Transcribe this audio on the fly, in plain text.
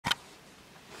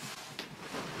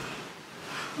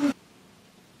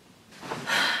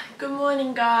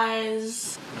Morning,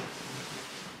 guys.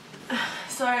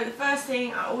 So the first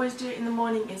thing I always do in the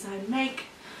morning is I make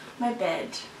my bed.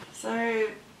 So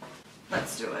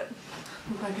let's do it.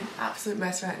 I look like an absolute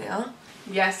mess right now.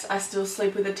 Yes, I still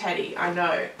sleep with a teddy. I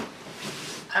know.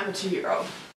 I'm a 2-year-old.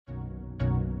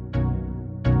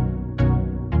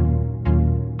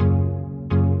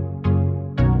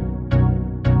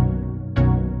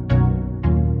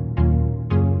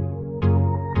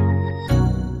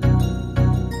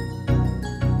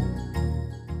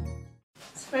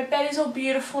 My bed is all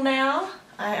beautiful now.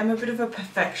 I am a bit of a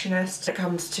perfectionist when it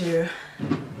comes to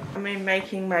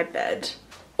making my bed.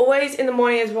 Always in the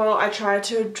morning as well, I try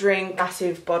to drink a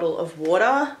massive bottle of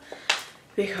water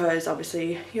because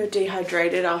obviously you're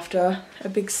dehydrated after a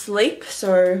big sleep.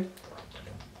 So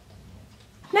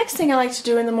next thing I like to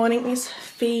do in the morning is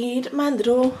feed my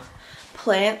little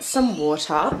plants some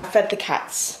water. I fed the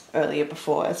cats earlier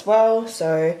before as well,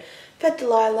 so fed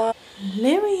Delilah.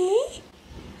 Louie,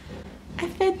 I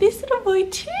fed this little boy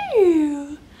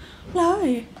too.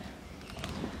 Hello.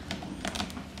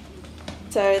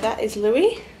 So that is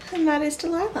Louie and that is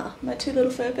Delilah, my 2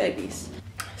 little fur babies.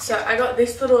 So I got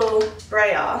this little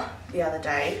sprayer the other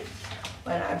day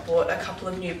when I bought a couple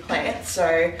of new plants.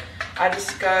 So I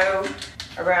just go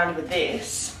around with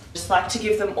this. Just like to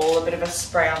give them all a bit of a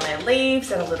spray on their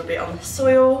leaves and a little bit on the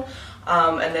soil.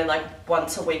 And then like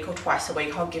once a week or twice a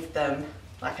week I'll give them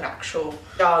like an actual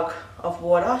jug of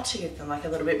water to give them like a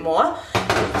little bit more.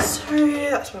 So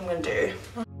that's what I'm gonna do.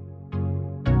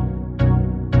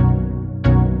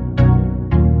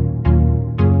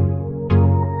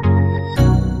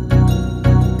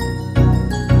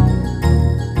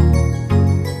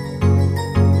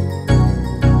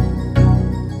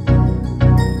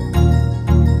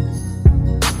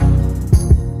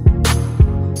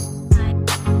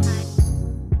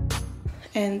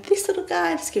 And this little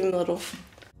guy, just give him a little.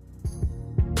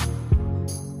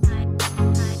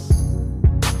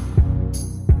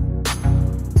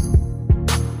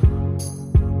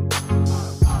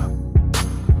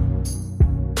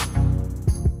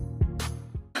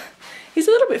 He's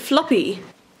a little bit floppy.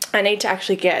 I need to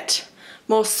actually get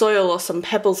more soil or some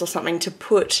pebbles or something to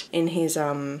put in his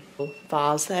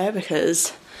vase there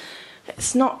because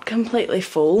it's not completely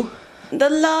full. The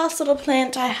last little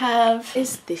plant I have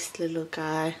is this little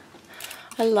guy.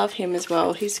 I love him as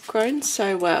well. He's grown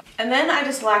so well. And then I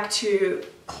just like to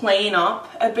clean up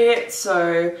a bit,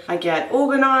 so I get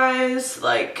organized.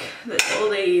 Like there's all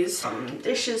these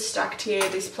dishes stacked here.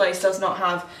 This place does not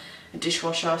have a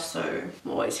dishwasher, so I'm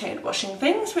always hand washing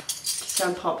things. Just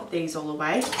gonna pop these all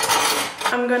away.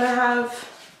 I'm gonna have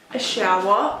a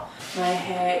shower. My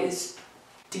hair is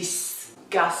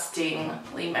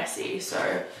disgustingly messy,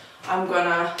 so I'm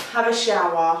gonna have a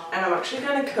shower and I'm actually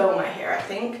gonna curl my hair, I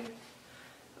think.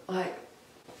 Like,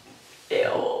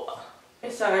 ew.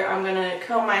 So I'm gonna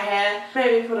curl my hair,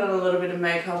 maybe put on a little bit of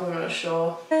makeup, I'm not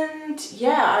sure. And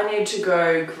yeah, I need to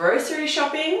go grocery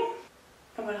shopping.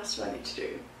 And what else do I need to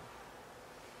do?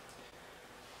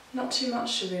 Not too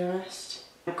much, to be honest.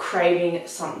 I'm craving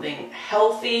something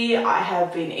healthy. I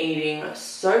have been eating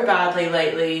so badly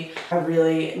lately. I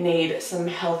really need some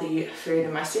healthy food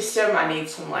in my system. I need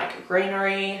some like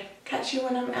greenery. Catch you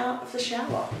when I'm out of the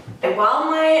shower. And while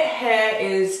my hair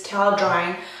is towel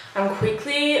drying, I'm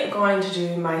quickly going to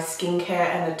do my skincare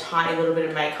and a tiny little bit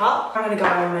of makeup. I'm gonna go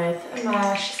in with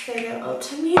my Shiseido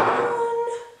Ultimune.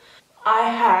 I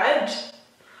had,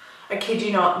 I kid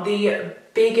you not, the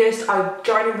biggest, I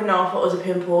don't even know if it was a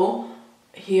pimple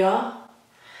here,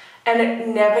 and it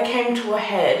never came to a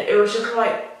head. It was just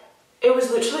like, it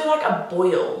was literally like a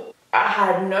boil. I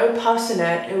had no pus in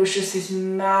it. It was just this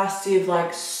massive,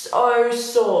 like so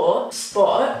sore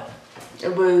spot.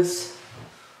 It was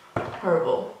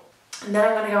horrible. And then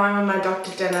I'm gonna go in with my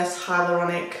Dr. Dennis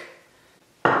Hyaluronic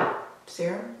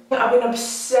Serum. I've been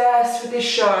obsessed with this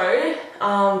show,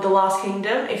 The Last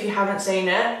Kingdom. If you haven't seen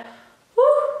it, woo,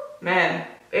 man,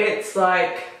 it's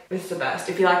like, it's the best.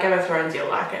 If you like Game of Thrones, you'll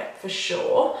like it for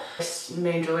sure.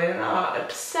 Me and Julian are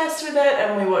obsessed with it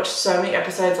and we watched so many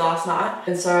episodes last night,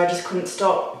 and so I just couldn't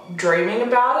stop dreaming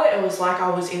about it. It was like I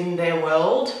was in their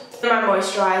world. My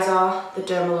moisturizer, the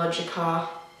Dermalogica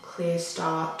Clear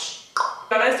Start.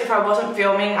 To be honest, if I wasn't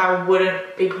filming, I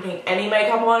wouldn't be putting any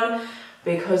makeup on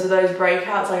because of those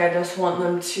breakouts. Like, I just want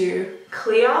them to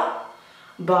clear,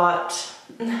 but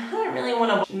I don't really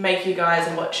want to make you guys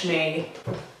watch me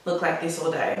look like this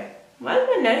all day. Why is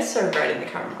my nose so red in the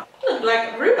camera? I look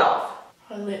like Rudolph.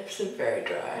 My lips are very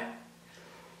dry.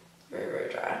 Very,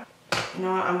 very dry. You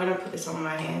know what? I'm gonna put this on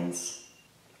my hands.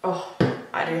 Oh,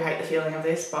 I do hate the feeling of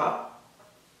this, but...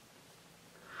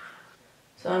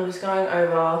 So I'm just going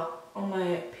over on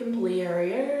my pimply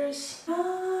areas.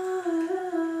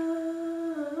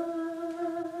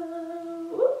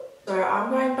 So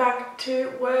I'm going back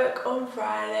to work on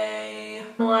Friday.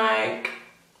 I'm like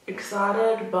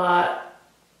excited but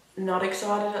not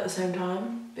excited at the same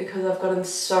time because I've gotten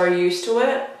so used to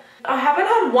it. I haven't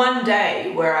had one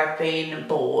day where I've been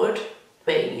bored,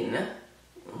 been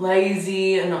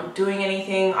lazy and not doing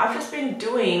anything. I've just been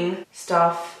doing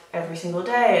stuff every single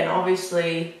day, and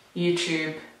obviously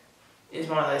YouTube is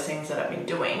one of those things that I've been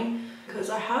doing because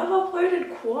I have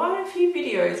uploaded quite a few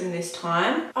videos in this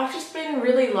time. I've just been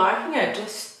really liking it,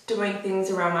 just doing things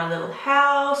around my little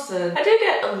house, and I do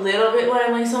get a little bit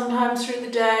lonely sometimes through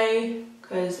the day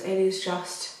because it is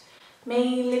just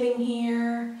me living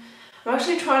here. I'm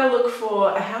actually trying to look for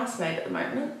a housemate at the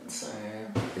moment, so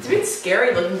it's a bit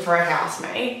scary looking for a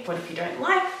housemate. What if you don't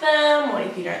like them? What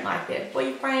if you don't like their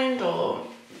boyfriend? Or,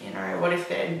 you know, what if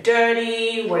they're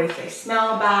dirty? What if they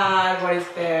smell bad? What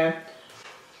if they're...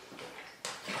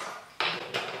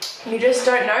 You just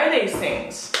don't know these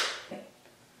things.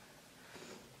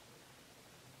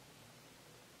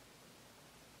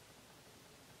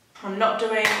 I'm not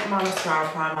doing my mascara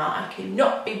primer. I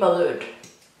cannot be bothered.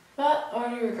 But I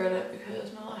already regret it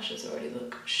because my lashes already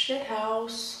look shit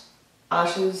house.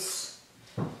 Lashes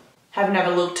have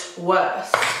never looked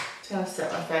worse. Just gonna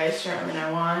set my face, don't really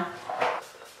know why.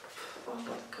 Oh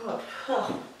my god.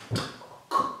 Oh.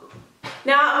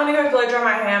 Now I'm gonna go blow dry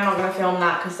my hair. I'm not gonna film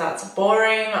that because that's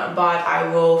boring, but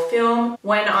I will film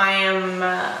when I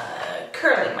am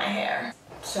curling my hair.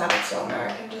 Sounded so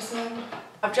American just now.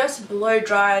 I've just blow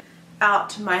dried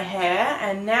out my hair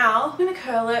and now I'm gonna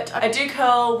curl it. I do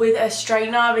curl with a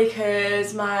straightener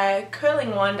because my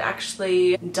curling wand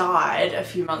actually died a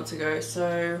few months ago,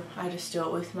 so I just do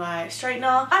it with my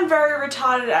straightener. I'm very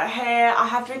retarded at hair. I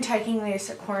have been taking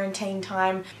this quarantine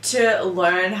time to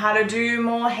learn how to do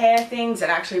more hair things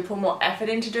and actually put more effort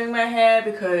into doing my hair,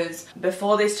 because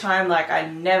before this time, like, I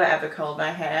never ever curled my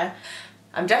hair.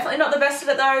 I'm definitely not the best at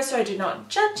it though, so do not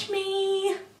judge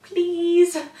me,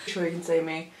 please. I'm sure you can see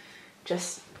me.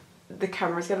 Just the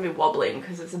camera's gonna be wobbling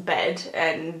because it's a bed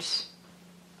and,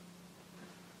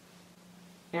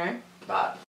 you know,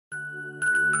 but.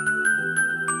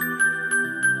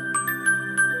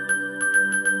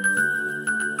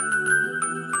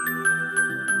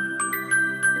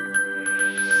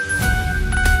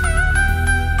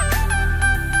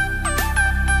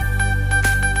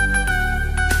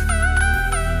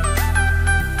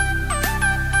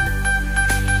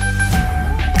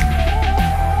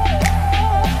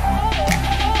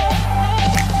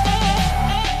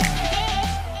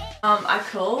 I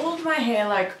curled my hair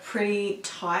like pretty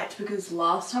tight because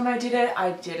last time I did it,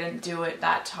 I didn't do it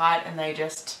that tight and they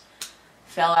just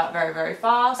fell out very, very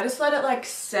fast. I just let it like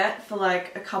set for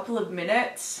like a couple of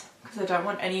minutes because I don't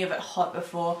want any of it hot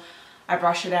before I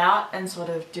brush it out and sort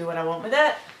of do what I want with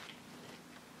it.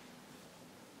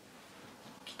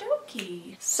 Okie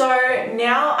dokie. So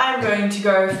now I'm going to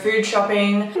go food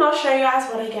shopping and I'll show you guys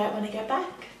what I get when I get back.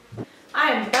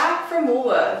 I am back from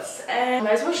Woolworths and I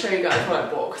may as well show you guys what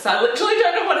I bought because I literally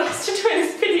don't know what else to do in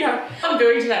this video. What I'm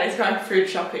doing today is going food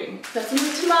shopping. Got some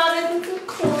tomatoes and some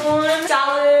corn,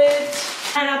 salad,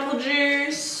 pineapple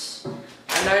juice.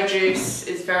 I know juice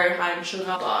is very high in sugar,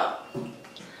 but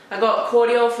I got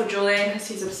cordial for Julian because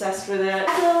he's obsessed with it.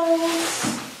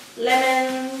 Apples,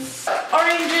 lemons,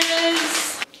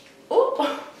 oranges,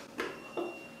 oh,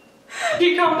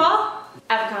 cucumber,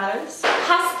 avocados,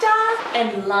 pasta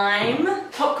and lime,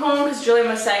 popcorn because Julian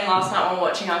was saying last night when we were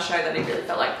watching our show that he really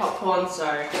felt like popcorn, so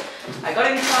I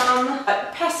got him some.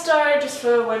 Pesto just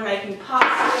for when making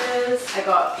pastas. I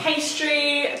got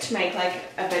pastry to make like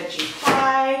a veggie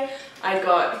pie. I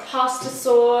got pasta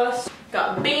sauce,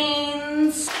 got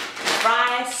beans,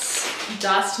 rice,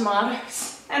 diced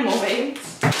tomatoes and more beans.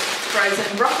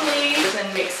 Frozen broccoli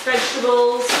and mixed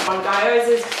vegetables on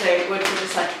gyozas because they're good for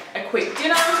just like a quick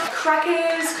dinner.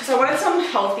 Crackers because I wanted some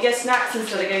healthier snacks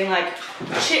instead of getting like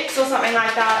chips or something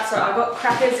like that, so I got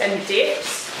crackers and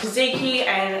dips. Tzatziki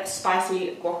and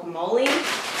spicy guacamole.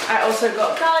 I also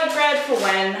got garlic bread for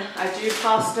when I do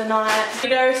pasta night.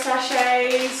 Potato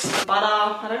sachets, butter,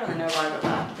 I don't really know why I got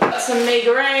that. Got some mee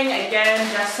goreng,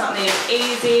 again just something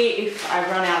easy if I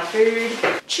run out of food.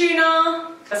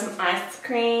 Tuna. Got some ice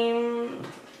cream,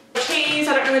 cheese,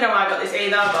 I don't really know why I got this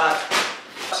either, but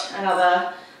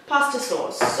another pasta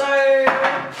sauce. So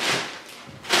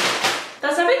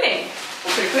that's everything.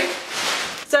 That's pretty quick.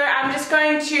 So I'm just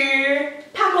going to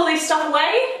pack all this stuff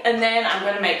away and then I'm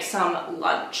going to make some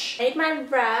lunch. I made my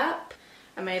wrap.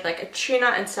 I made like a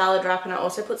tuna and salad wrap and I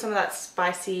also put some of that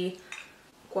spicy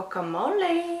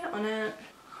guacamole on it.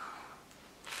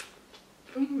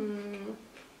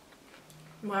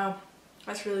 Wow,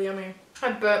 that's really yummy.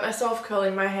 I burnt myself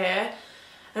curling my hair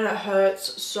and it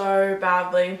hurts so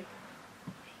badly.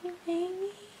 Hey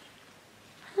baby.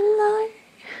 Hello.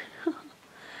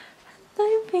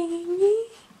 Hello baby.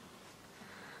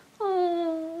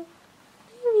 Oh,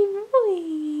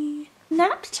 baby boy.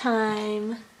 Nap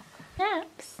time.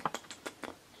 Naps.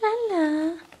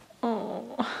 La.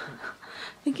 Oh, I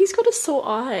think he's got a sore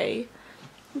eye.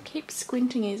 He keeps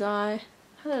squinting his eye.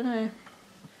 I don't know.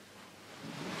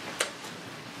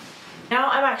 Now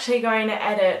I'm actually going to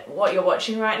edit what you're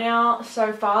watching right now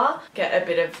so far. Get a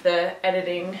bit of the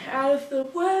editing out of the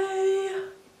way.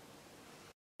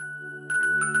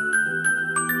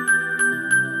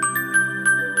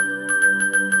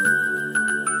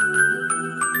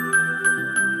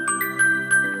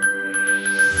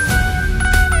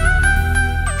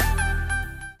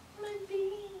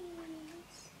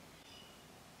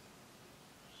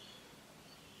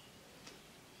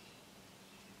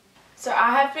 So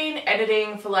I have been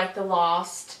editing for like the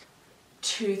last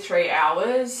 2-3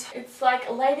 hours. It's like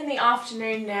late in the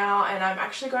afternoon now and I'm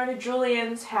actually going to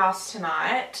Julian's house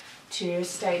tonight to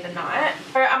stay the night.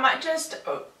 So I might just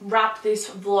wrap this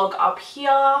vlog up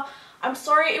here. I'm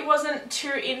sorry it wasn't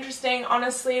too interesting.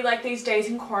 Honestly, like these days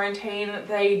in quarantine,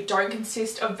 they don't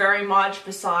consist of very much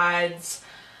besides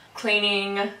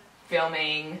cleaning,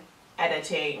 filming,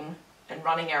 editing, and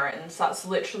running errands. That's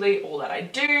literally all that I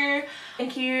do.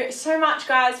 Thank you so much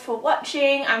guys for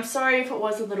watching. I'm sorry if it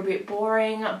was a little bit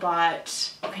boring,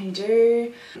 but what can you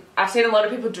do? I've seen a lot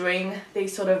of people doing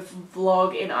these sort of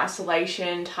vlog in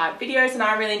isolation type videos and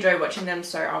I really enjoy watching them,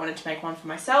 so I wanted to make one for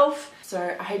myself.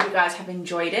 So I hope you guys have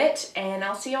enjoyed it and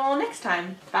I'll see you all next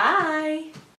time. Bye!